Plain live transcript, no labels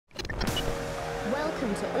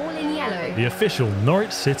Welcome to All in Yellow, the official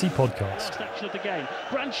Norwich City podcast. Last action of the game.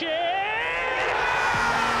 Vrančić!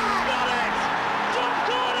 Got it! Top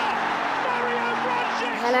corner! Mario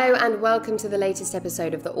Vrancic! Hello and welcome to the latest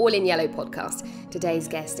episode of the All in Yellow podcast. Today's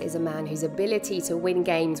guest is a man whose ability to win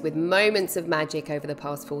games with moments of magic over the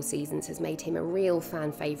past 4 seasons has made him a real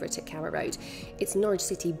fan favourite at Carrow Road. It's Norwich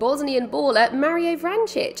City Bosnian baller Mario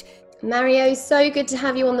Vrancic. Mario, so good to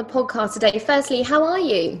have you on the podcast today. Firstly, how are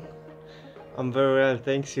you? I'm very well,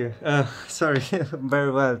 thank you. Sorry, I'm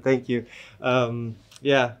very well, thank you.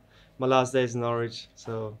 Yeah, my last day is in Norwich,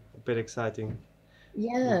 so a bit exciting.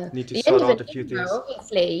 Yeah, Need to sort out a few things.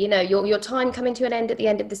 Obviously, you know, your time coming to an end at the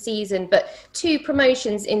end of the season, but 2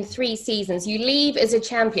 promotions in 3 seasons. You leave as a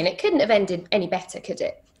champion. It couldn't have ended any better, could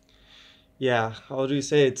it? Yeah, how do you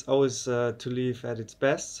say? It's always to leave at its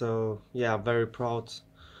best. So yeah, very proud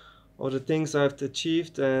of the things I've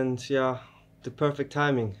achieved, and yeah, the perfect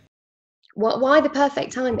timing. Why the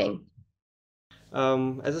perfect timing?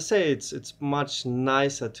 As I say, it's much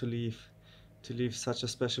nicer to leave such a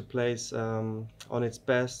special place on its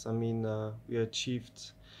best. I mean, we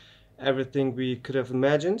achieved everything we could have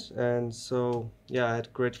imagined, and so yeah, I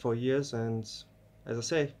had great 4 years, and as I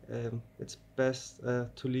say, it's best to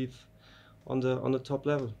leave on the top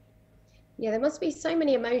level. Yeah, there must be so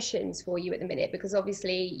many emotions for you at the minute, because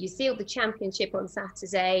obviously you sealed the championship on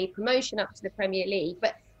Saturday, promotion up to the Premier League,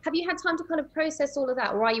 but have you had time to kind of process all of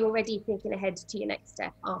that, or are you already thinking ahead to your next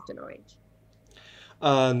step after Norwich?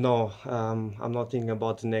 No, I'm not thinking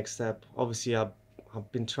about the next step. Obviously, I've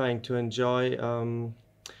been trying to enjoy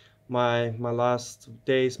my last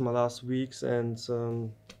days, my last weeks, and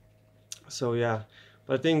so yeah.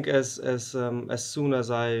 But I think as soon as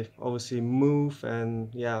I obviously move and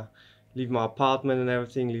yeah, leave my apartment and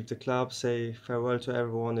everything, leave the club, say farewell to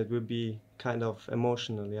everyone, it will be kind of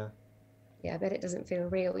emotional, yeah. Yeah, I bet it doesn't feel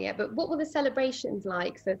real yet. But what were the celebrations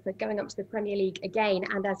like for going up to the Premier League again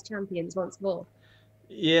and as champions once more?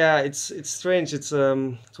 Yeah, it's strange. It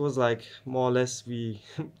was like more or less we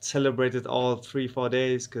celebrated all 3-4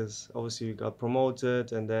 days because obviously we got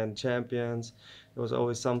promoted and then champions. There was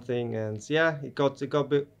always something, and yeah, got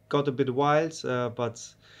a bit wild,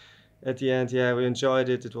 but at the end, yeah, we enjoyed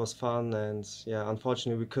it. It was fun, and yeah,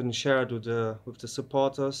 unfortunately we couldn't share it with the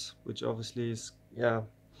supporters, which obviously is yeah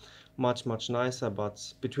much nicer. But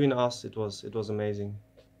between us, it was amazing.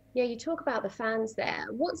 Yeah, you talk about the fans there.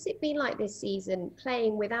 What's it been like this season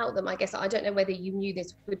playing without them? I guess I don't know whether you knew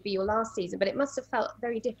this would be your last season, but it must have felt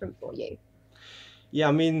very different for you. Yeah,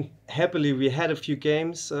 I mean, happily we had a few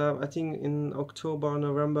games. I think in October or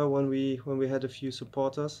November when we had a few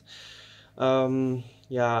supporters.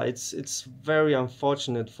 Yeah, it's very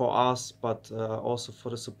unfortunate for us, but also for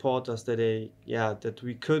the supporters that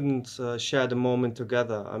we couldn't share the moment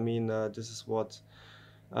together. I mean, this is what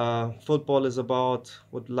football is about,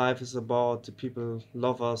 what life is about. The people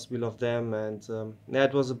love us, we love them, and yeah,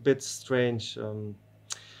 it was a bit strange.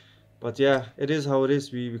 But yeah, it is how it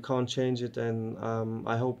is. We can't change it, and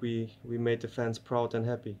I hope we made the fans proud and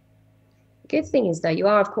happy. Good thing is, though, you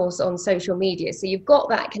are, of course, on social media, so you've got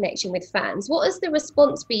that connection with fans. What has the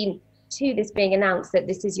response been to this being announced that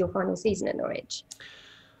this is your final season at Norwich?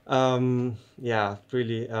 Yeah,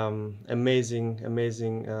 really amazing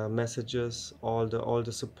messages. All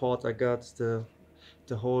the support I got, the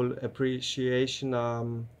whole appreciation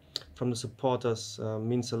from the supporters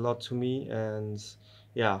means a lot to me, and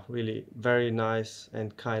yeah, really very nice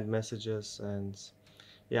and kind messages. And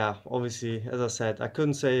yeah, obviously, as I said, I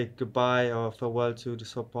couldn't say goodbye or farewell to the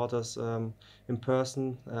supporters in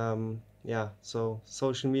person. Yeah, so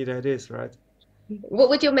social media it is, right? What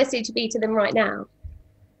would your message be to them right now?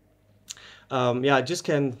 Yeah, I just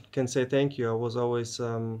can say thank you. I was always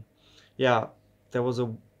yeah, there was a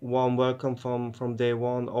warm welcome from day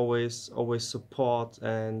one. Always support,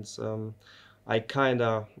 and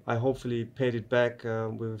I hopefully paid it back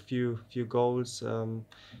with a few goals.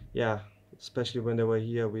 Yeah, especially when they were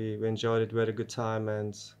here, we enjoyed it. We had a good time,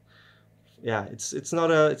 and yeah, it's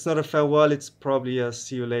not a farewell. It's probably a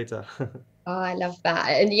see you later. Oh, I love that.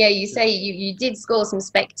 And yeah, you say you did score some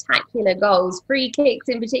spectacular goals, free kicks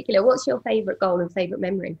in particular. What's your favourite goal and favourite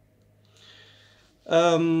memory?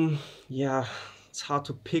 Yeah, it's hard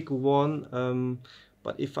to pick one.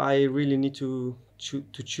 But if I really need to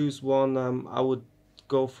choose one, I would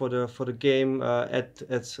go for the game at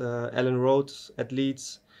Ellen Road at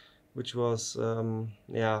Leeds, which was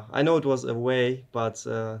yeah. I know it was away, but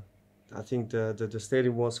I think the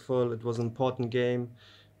stadium was full. It was an important game.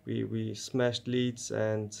 We smashed Leeds,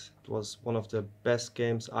 and it was one of the best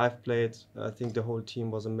games I've played. I think the whole team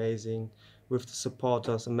was amazing with the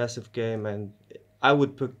supporters, a massive game, and I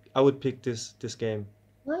would pick this game.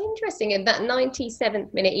 Well, interesting. And that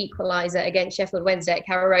 97th minute equaliser against Sheffield Wednesday at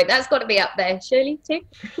Carrow Road, that's got to be up there, surely, too.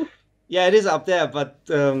 Yeah, it is up there, but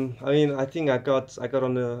I mean, I think I got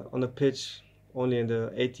on the pitch only in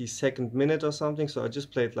the 82nd minute or something, so I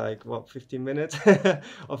just played like what 15 minutes.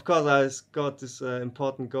 Of course, I got this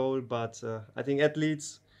important goal, but I think at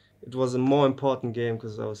Leeds it was a more important game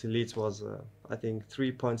because obviously Leeds was I think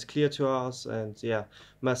 3 points clear to us, and yeah,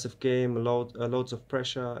 massive game, loads of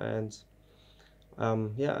pressure, and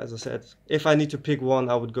yeah, as I said, if I need to pick one,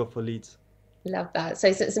 I would go for Leeds. Love that.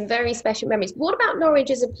 So some very special memories. What about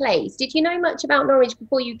Norwich as a place? Did you know much about Norwich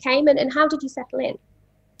before you came, and how did you settle in?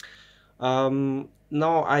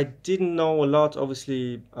 No, I didn't know a lot.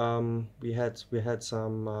 Obviously, we had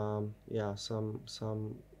some yeah some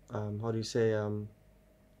how do you say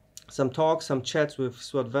some talks, some chats with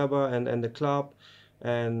Stuart Weber and the club,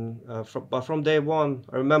 and but from day one,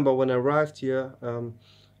 I remember when I arrived here.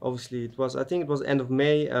 Obviously, I think it was end of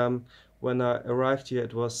May. When I arrived here,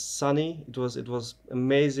 it was sunny. It was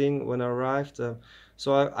amazing when I arrived.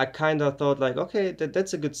 So I kind of thought like, okay,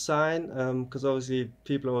 that's a good sign, because obviously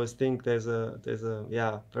people always think there's a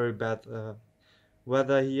yeah very bad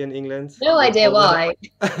weather here in England. No Well, idea well, why.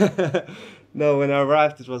 no, when I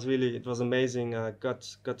arrived, it was amazing. I got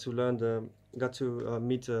to got to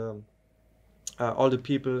meet all the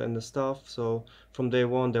people and the staff. So from day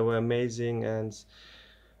one, they were amazing, and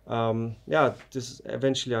yeah, this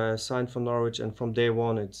eventually I signed for Norwich, and from day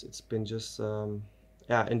one, it's been just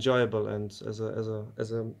yeah enjoyable, and as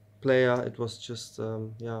a player, it was just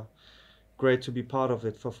yeah great to be part of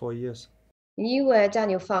it for 4 years. You were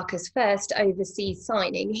Daniel Farke's first overseas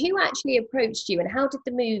signing. Who actually approached you, and how did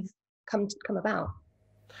the move come about?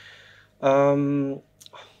 Um,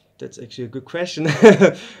 that's actually a good question.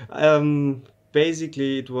 Um,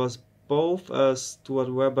 Basically, it was both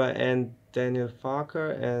Stuart Weber and Daniel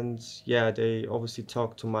Farker, and yeah, they obviously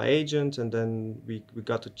talked to my agent, and then we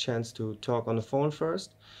got a chance to talk on the phone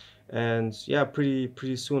first. And yeah,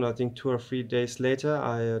 pretty soon, I think 2 or 3 days later,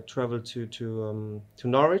 I traveled to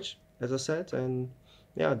Norwich, as I said, and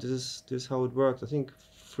yeah, this is how it worked. I think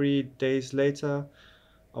 3 days later,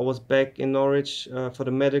 I was back in Norwich for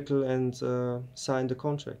the medical and signed the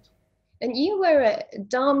contract. And you were at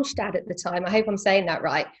Darmstadt at the time. I hope I'm saying that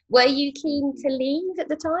right. Were you keen to leave at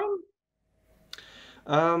the time?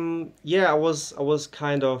 Yeah, I was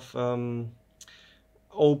kind of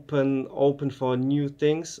open for new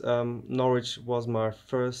things. Norwich was my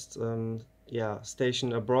first yeah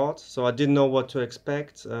station abroad, so I didn't know what to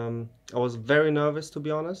expect. I was very nervous, to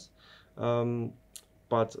be honest. Um,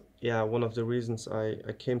 but yeah, one of the reasons I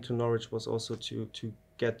came to Norwich was also to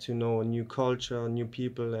get to know a new culture, new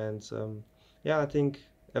people, and yeah, I think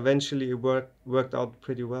eventually it worked out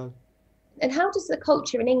pretty well. And how does the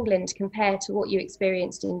culture in England compare to what you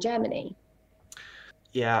experienced in Germany?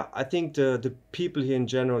 Yeah, I think the people here in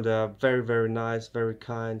general, they are very nice, very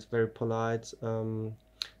kind, very polite.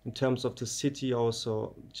 In terms of the city,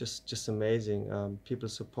 also just amazing. People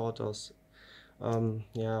support us.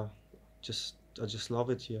 Yeah, just I just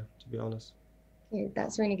love it here, to be honest. Yeah,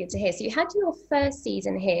 that's really good to hear. So you had your first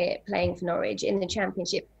season here playing for Norwich in the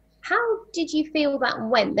Championship. How did you feel that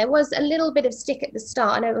went? There was a little bit of stick at the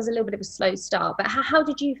start. I know it was a little bit of a slow start, but how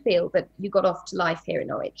did you feel that you got off to life here in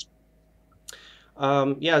Norwich?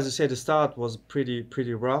 Yeah, as I said, the start was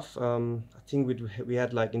pretty rough. I think we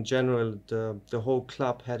had like in general the whole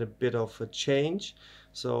club had a bit of a change,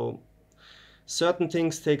 so certain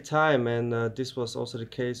things take time, and this was also the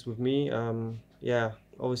case with me. Yeah,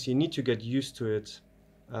 obviously you need to get used to it,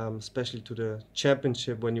 especially to the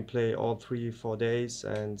championship when you play all 3 4 days.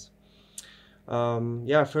 And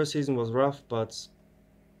yeah, first season was rough, but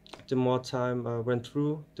the more time I went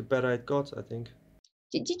through, the better it got, I think.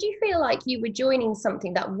 Did you feel like you were joining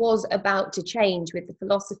something that was about to change with the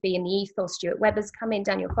philosophy and the ethos? Stuart Webber's come in,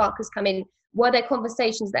 Daniel Farker's come in. Were there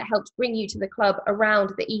conversations that helped bring you to the club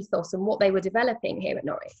around the ethos and what they were developing here at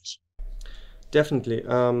Norwich? Definitely.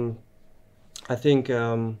 I think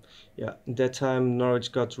yeah, at that time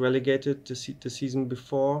Norwich got relegated the season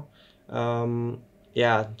before.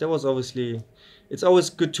 Yeah, there was obviously it's always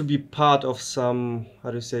good to be part of some,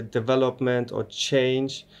 how do you say, development or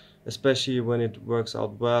change, especially when it works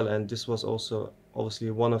out well. And this was also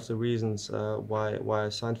obviously one of the reasons why I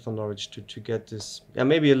signed for Norwich to get this, yeah,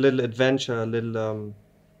 maybe a little adventure, a little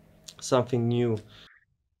something new.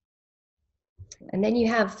 And then you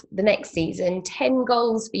have the next season, 10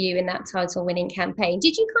 goals for you in that title winning campaign.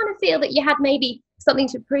 Did you kind of feel that you had maybe something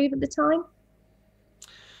to prove at the time?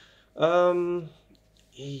 Um,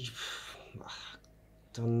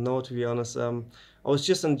 don't know, to be honest. I was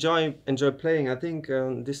just enjoy playing. I think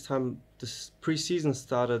this time this pre-season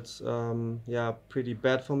started pretty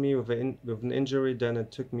bad for me with an injury. Then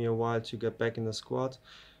it took me a while to get back in the squad.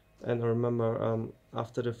 And I remember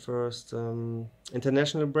after the first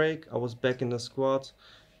international break, I was back in the squad.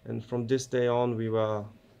 And from this day on, we were,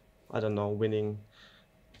 I don't know, winning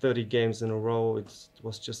 30 games in a row. It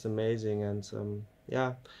was just amazing. And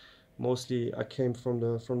mostly I came from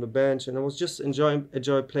the bench, and I was just enjoy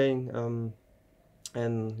playing.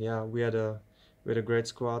 And yeah, we had a great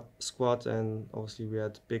squad, and obviously we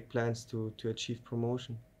had big plans to achieve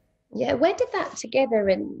promotion. Yeah, where did that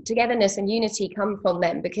togetherness and unity come from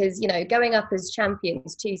then? Because, you know, going up as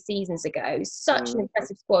champions 2 seasons ago, such an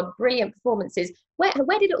impressive squad, brilliant performances. Where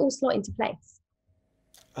did it all slot into place?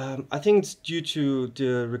 I think it's due to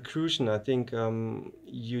the recruitment. I think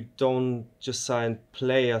you don't just sign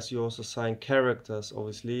players, you also sign characters,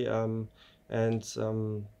 obviously. I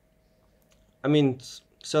mean,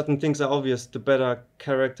 certain things are obvious. The better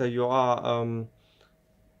character you are,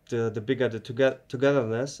 the bigger the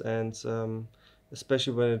togetherness, and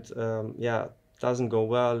especially when it doesn't go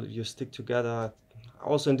well, you stick together.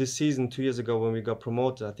 Also in this season, 2 years ago when we got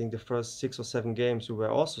promoted, I think the first 6 or 7 games we were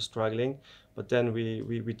also struggling, but then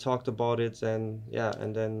we talked about it, and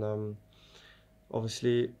then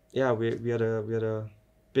obviously we had a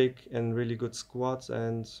big and really good squad,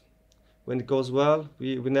 and when it goes well,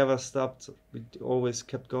 we never stopped. We always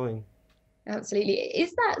kept going. Absolutely.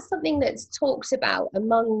 Is that something that's talked about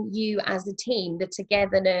among you as a team, the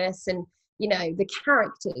togetherness and, you know, the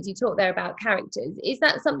characters? You talk there about characters. Is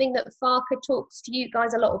that something that Farke talks to you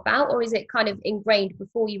guys a lot about, or is it kind of ingrained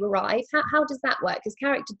before you arrive? How does that work? Because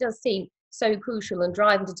character does seem so crucial, and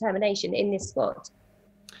drive and determination in this squad.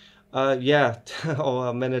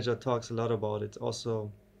 Our manager talks a lot about it.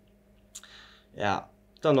 Also,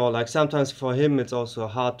 don't know. Like sometimes for him, it's also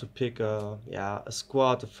hard to pick a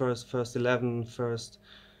squad, the first 11, first.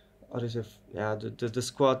 What is it? Yeah, the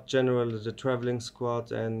squad general, the traveling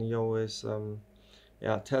squad, and he always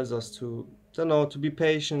tells us to to be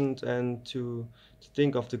patient and to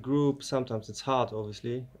think of the group. Sometimes it's hard,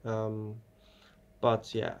 obviously,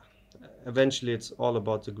 but yeah, eventually it's all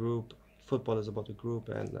about the group. Football is about the group,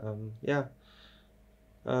 and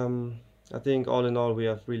I think all in all we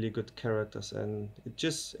have really good characters, and it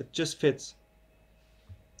just fits.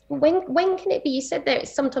 When can it be? You said there it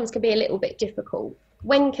sometimes can be a little bit difficult.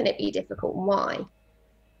 When can it be difficult, and why?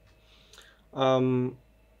 Um,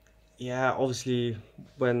 Obviously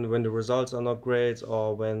when the results are not great,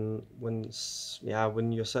 or when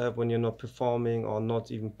you're not performing or not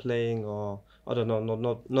even playing, or I don't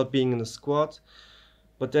know, not being in the squad.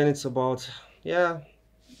 But then it's about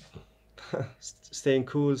staying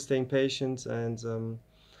cool, staying patient, and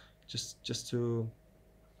just to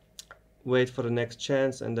wait for the next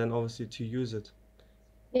chance, and then obviously to use it.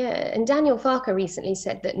 Yeah, and Daniel Farke recently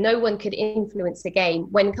said that no one could influence the game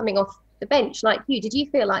when coming off the bench like you. Did you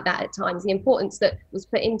feel like that at times, the importance that was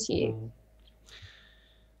put into you? Mm.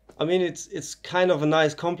 I mean, it's kind of a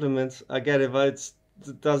nice compliment. I get it, but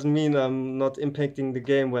it doesn't mean I'm not impacting the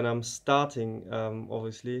game when I'm starting.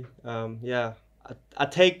 Obviously, I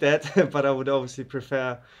take that, but I would obviously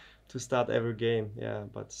prefer to start every game. Yeah,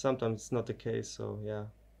 but sometimes it's not the case. So yeah,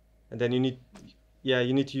 and then you need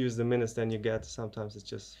to use the minutes then you get. Sometimes it's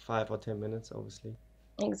just 5 or 10 minutes, obviously.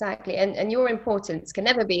 Exactly. And your importance can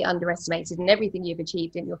never be underestimated in everything you've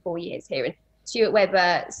achieved in your 4 years here. And Stuart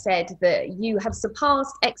Webber said that you have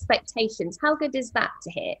surpassed expectations. How good is that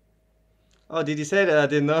to hear? Oh, did he say that? I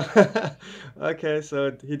didn't know. Okay,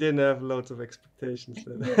 so he didn't have loads of expectations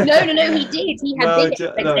then. No, he did. He had No, big no,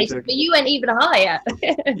 expectations, joking. but you went even higher.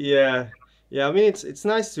 Yeah, yeah. I mean, it's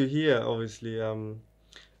nice to hear, obviously. I mean,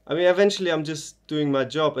 eventually, I'm just doing my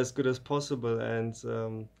job as good as possible,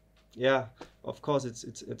 and yeah, of course,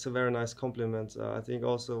 it's a very nice compliment. I think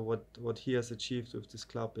also what he has achieved with this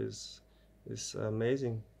club is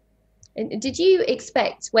amazing. And did you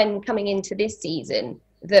expect when coming into this season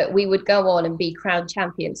that we would go on and be crowned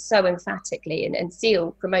champions so emphatically and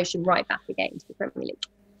seal promotion right back again to the Premier League?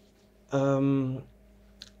 Um,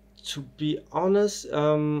 to be honest,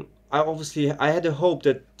 I had a hope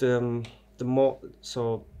that the more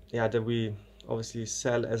that we obviously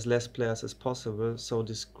sell as less players as possible, so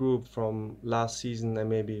this group from last season and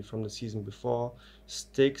maybe from the season before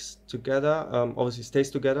sticks together. Obviously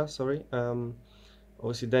stays together. Sorry.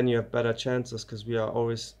 Obviously then you have better chances because we are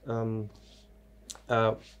always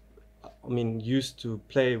uh, used to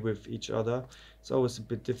play with each other. It's always a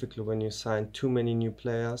bit difficult when you sign too many new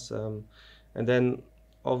players, and then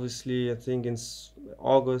obviously I think in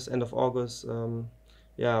end of August,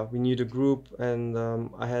 we knew the group, and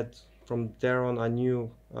I had from there on I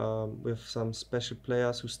knew with some special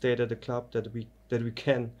players who stayed at the club that we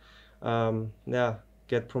can yeah,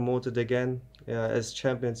 get promoted again. Yeah, as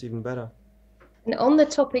champions, even better. And on the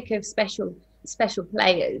topic of special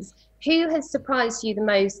players, who has surprised you the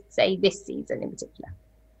most, say this season in particular?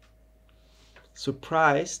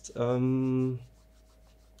 Surprised.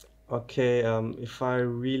 Okay, if I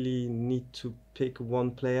really need to pick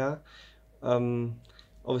one player, um,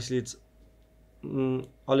 obviously it's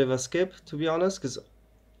Oliver Skipp, to be honest, because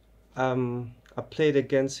I played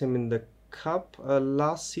against him in the cup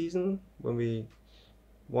last season when we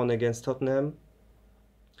won against Tottenham.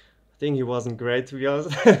 I think he wasn't great, to be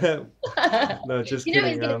honest. No, just You know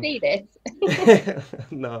he's kidding. going to see this.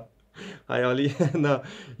 No, hi Ollie. No,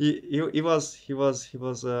 he was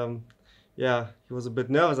yeah, he was a bit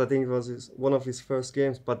nervous. I think it was one of his first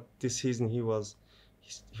games, but this season he was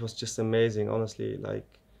just amazing. Honestly, like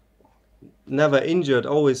never injured,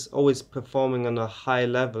 always performing on a high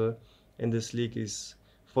level in this league is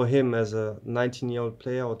for him as a 19-year-old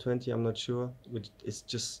player or 20, I'm not sure, which is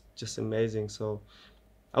just amazing. So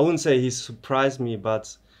I wouldn't say he surprised me,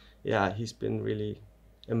 but yeah, he's been really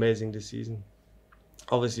amazing this season.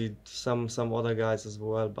 Obviously some other guys as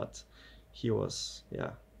well, but he was,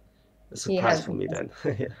 yeah, a He surprise has. for me then.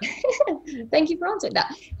 Yeah. Thank you for answering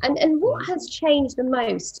that. And what has changed the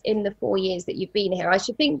most in the 4 years that you've been here? I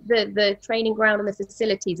should think the training ground and the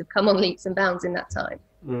facilities have come on leaps and bounds in that time.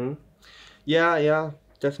 Mhm. Yeah,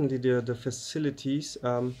 definitely the facilities.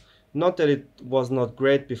 Not that it was not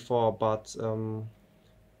great before, but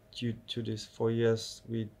due to these 4 years,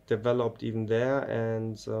 we developed even there.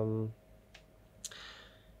 And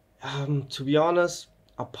to be honest,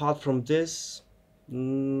 apart from this,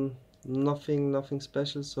 mm, nothing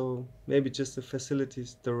special. So maybe just the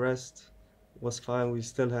facilities. The rest was fine. We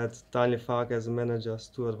still had Daniel Farke as a manager,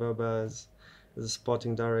 Stuart Webber as a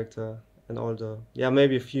sporting director, and all the, yeah,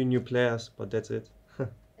 maybe a few new players, but that's it.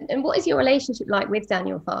 And what is your relationship like with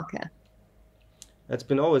Daniel Farke? It's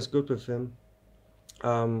been always good with him.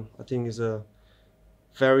 I think he's a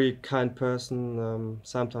very kind person.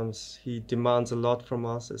 Sometimes he demands a lot from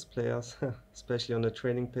us as players, especially on the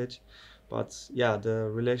training pitch. But yeah, the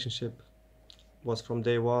relationship was from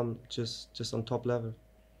day one just on top level.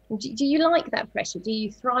 Do you like that pressure? Do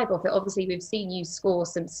you thrive off it? Obviously, we've seen you score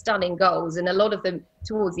some stunning goals and a lot of them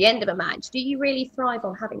towards the end of a match. Do you really thrive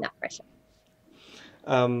on having that pressure?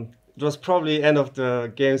 It was probably end of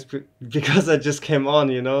the games because I just came on,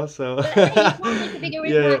 so But hey, you can't make a bigger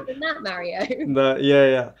yeah, impact than that, Mario.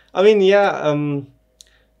 yeah. I mean, yeah,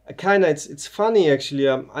 kind of. It's funny actually.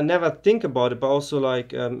 I never think about it, but also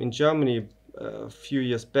like in Germany a few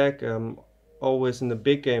years back, always in the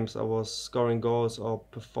big games, I was scoring goals or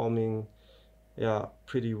performing, yeah,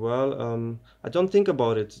 pretty well. I don't think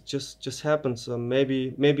about it. It just happens.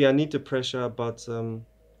 Maybe I need the pressure, but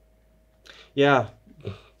yeah,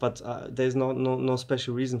 but there's no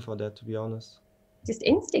special reason for that, to be honest. Just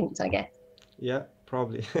instinct, I guess. Yeah,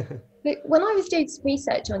 probably. Look, when I was doing some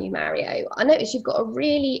research on you, Mario, I noticed you've got a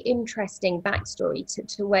really interesting backstory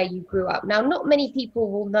to where you grew up. Now, not many people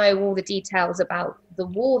will know all the details about the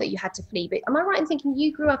war that you had to flee, but am I right in thinking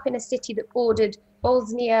you grew up in a city that bordered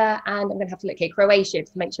Bosnia and I'm going to have to look here, Croatia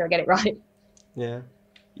to make sure I get it right? Yeah,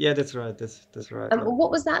 that's right. That's right. Yeah. What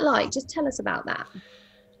was that like? Just tell us about that.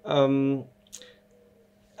 Um,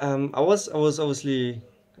 I was obviously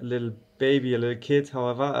a little baby, a little kid.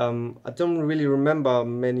 However, I don't really remember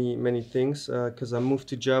many things because I moved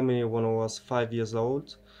to Germany when I was 5 years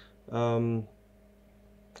old. Um,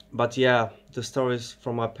 but yeah, the stories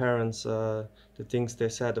from my parents, the things they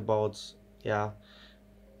said about, yeah,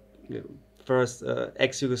 first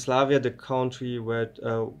ex-Yugoslavia, the country where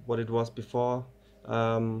what it was before,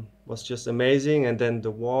 was just amazing. And then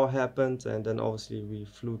the war happened, and then obviously we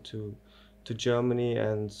flew to Germany,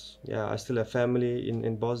 and yeah, I still have family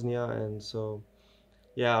in Bosnia, and so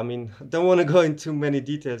yeah, I mean, I don't want to go into many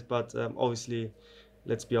details, but obviously,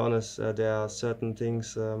 let's be honest, there are certain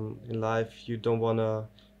things in life you don't wanna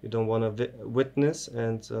witness,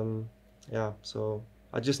 and yeah, so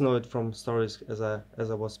I just know it from stories as I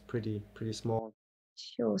was pretty small.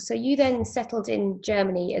 Sure. So you then settled in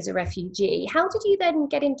Germany as a refugee. How did you then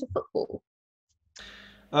get into football?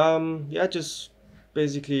 Yeah, just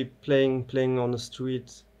basically playing on the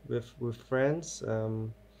street with friends,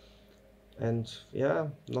 and yeah,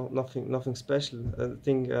 nothing special. I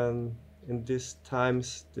think in these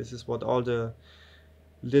times, this is what all the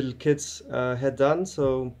little kids had done.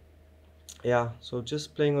 So yeah, so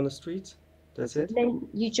just playing on the street. That's And it. then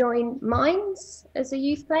you joined Mines as a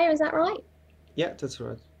youth player, is that right? Yeah, that's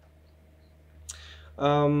right.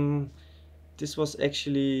 Um, this was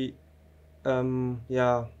actually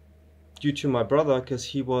yeah, due to my brother, because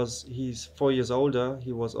he's 4 years older.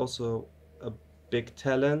 He was also a big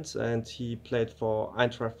talent, and he played for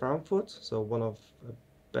Eintracht Frankfurt, so one of the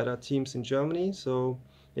better teams in Germany. So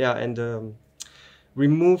yeah, and we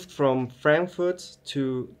moved from Frankfurt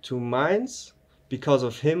to Mainz because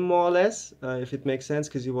of him, more or less, if it makes sense,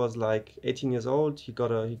 because he was like 18 years old. He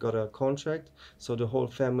got a contract, so the whole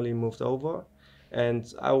family moved over,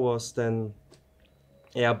 and I was then,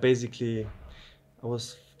 yeah, basically I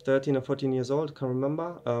was 13 or 14 years old, can't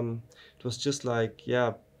remember. It was just like,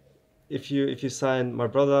 yeah, if you sign my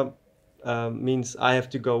brother, means I have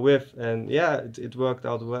to go with, and yeah, it worked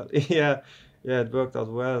out well. Yeah, it worked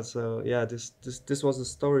out well. So yeah, this was the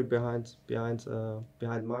story behind mine.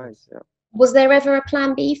 Yeah. Was there ever a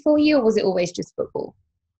plan B for you, or was it always just football?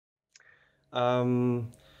 Um,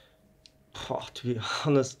 to be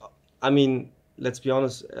honest, I mean, let's be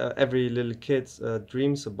honest. Every little kid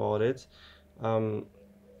dreams about it. Um,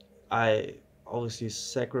 I obviously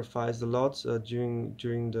sacrificed a lot during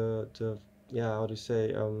the yeah, how do you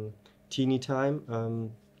say, teeny time.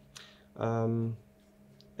 Um,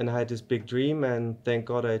 and I had this big dream, and thank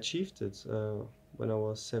God I achieved it when I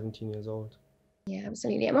was 17 years old. Yeah,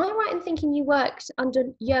 absolutely. Am I right in thinking you worked under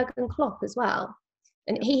Jurgen Klopp as well?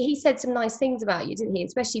 And he said some nice things about you, didn't he?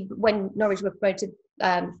 Especially when Norwich were promoted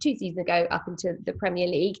 2 seasons ago up into the Premier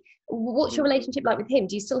League. What's your relationship like with him?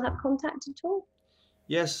 Do you still have contact at all?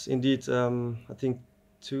 Yes, indeed. I think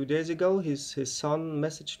 2 days ago his son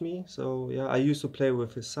messaged me. So yeah, I used to play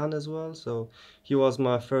with his son as well. So he was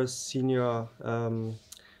my first senior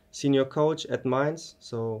coach at Mainz.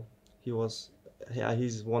 So he was, yeah,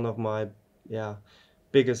 he's one of my, yeah,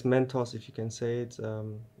 biggest mentors, if you can say it.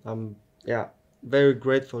 I'm, yeah, very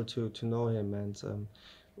grateful to know him, and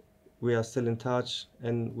we are still in touch,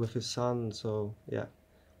 and with his son. So yeah.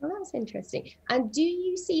 Well, that's interesting. And do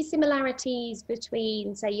you see similarities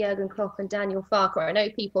between, say, Jurgen Klopp and Daniel Farke? I know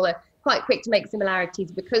people are quite quick to make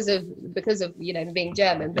similarities because of being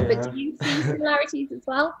German, but do Yeah. you see similarities as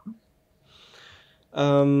well?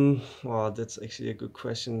 Well, that's actually a good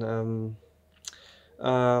question.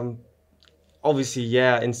 Um, Obviously,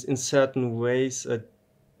 yeah, in certain ways,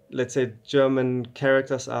 let's say German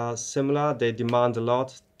characters are similar. They demand a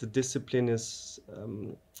lot. The discipline is,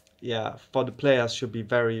 yeah, for the players should be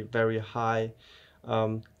very, very high.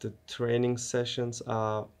 The training sessions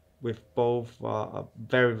are with both are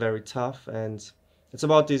very, very tough, and it's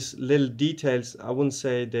about these little details. I wouldn't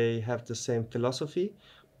say they have the same philosophy,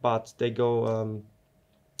 but they go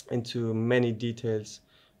into many details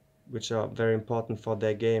which are very important for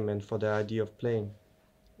their game and for their idea of playing.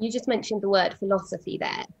 You just mentioned the word philosophy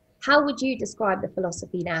there. How would you describe the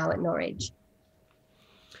philosophy now at Norwich?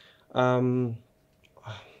 Um,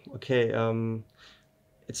 okay,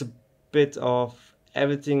 it's a bit of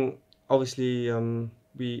everything. Obviously,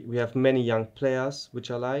 we have many young players, which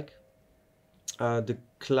I like. The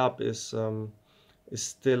club is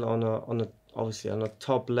still on a obviously on a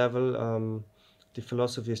top level. The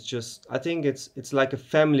philosophy is just, I think it's like a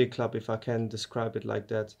family club, if I can describe it like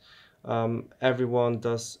that. Everyone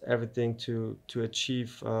does everything to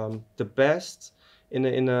achieve the best in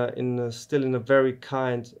a still in a very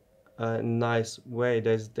kind, nice way.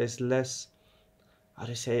 There's less, how do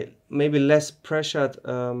you say, maybe less pressured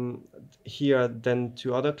here than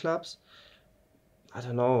to other clubs. I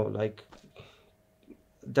don't know, like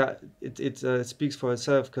that it speaks for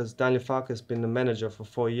itself, because Daniel Farke has been the manager for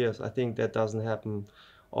 4 years. I think that doesn't happen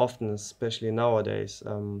often, especially nowadays.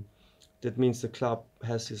 That means the club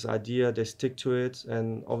has his idea, they stick to it,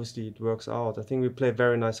 and obviously it works out. I think we play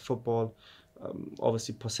very nice football,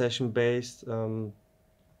 obviously possession based, and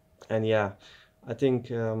yeah, I think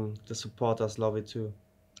the supporters love it too.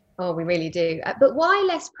 Oh, we really do. But why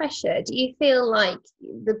less pressure? Do you feel like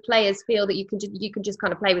the players feel that you can just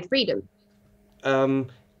kind of play with freedom? um,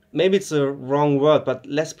 Maybe it's a wrong word, but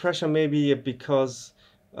less pressure maybe because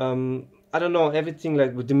I don't know, everything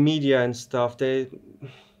like with the media and stuff.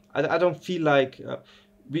 I don't feel like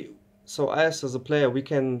we. So us as a player, we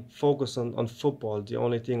can focus on football. The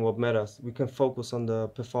only thing what matters, we can focus on the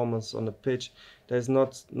performance on the pitch. There's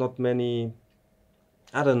not many,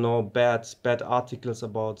 I don't know, bad articles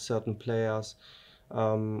about certain players,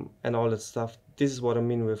 and all that stuff. This is what I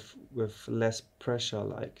mean with less pressure.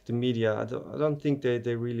 Like the media, I don't think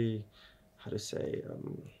they really, how to say,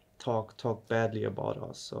 talk badly about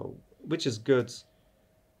us. So which is good.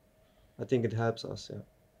 I think it helps us. Yeah.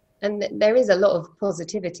 And there is a lot of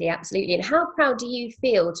positivity, absolutely. And how proud do you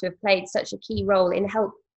feel to have played such a key role in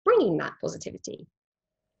help bringing that positivity?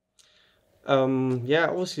 Yeah.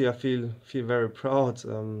 Obviously, I feel very proud.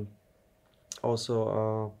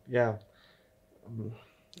 Also, yeah. um,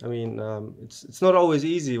 I mean, it's not always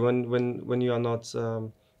easy when you are not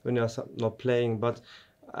when you are not playing, but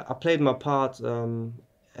I played my part, and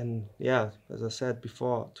yeah, as I said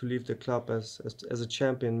before, to leave the club as a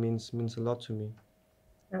champion means a lot to me.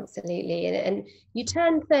 Absolutely. And you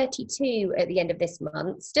turn 32 at the end of this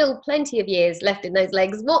month. Still plenty of years left in those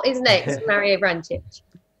legs. What is next for Mario Vrancic?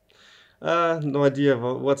 No idea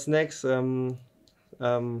what's next.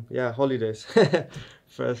 Yeah, holidays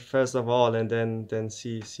first of all, and then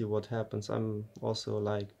see what happens. I'm also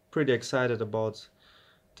like pretty excited about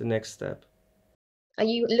the next step. Are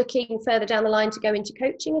you looking further down the line to go into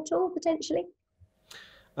coaching at all, potentially?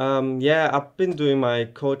 Yeah, I've been doing my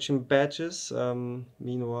coaching badges.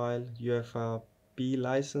 Meanwhile, UEFA B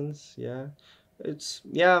license. Yeah,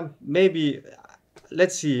 yeah, maybe.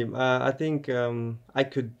 Let's see. I think I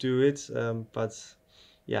could do it, but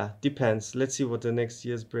yeah, depends. Let's see what the next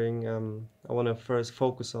years bring. I want to first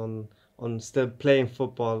focus on still playing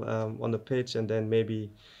football on the pitch, and then maybe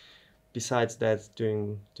besides that,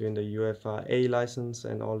 doing the UEFA A license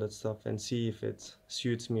and all that stuff, and see if it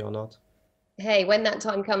suits me or not. Hey, when that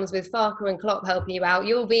time comes with Farker and Klopp helping you out,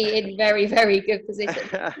 you'll be in very, very good position.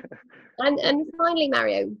 And finally,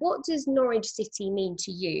 Mario, what does Norwich City mean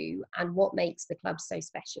to you, and what makes the club so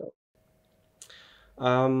special?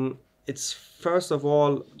 It's first of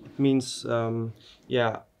all, it means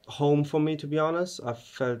yeah, home for me, to be honest. I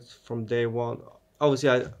felt from day one. Obviously,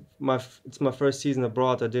 it's my first season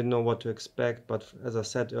abroad. I didn't know what to expect, but as I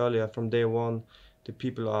said earlier, from day one, the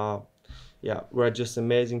people were just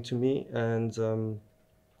amazing to me, and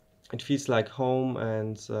it feels like home,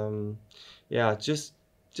 and yeah, just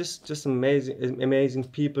amazing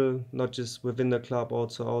people, not just within the club,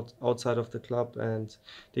 also outside of the club, and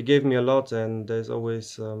they gave me a lot, and there's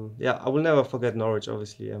always yeah, I will never forget Norwich,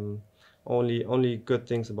 obviously. Only good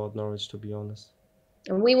things about Norwich, to be honest.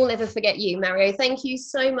 And we will never forget you, Mario. Thank you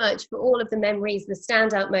so much for all of the memories, the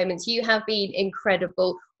standout moments. You have been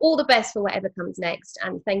incredible. All the best for whatever comes next.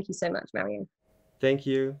 And thank you so much, Mario. Thank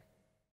you.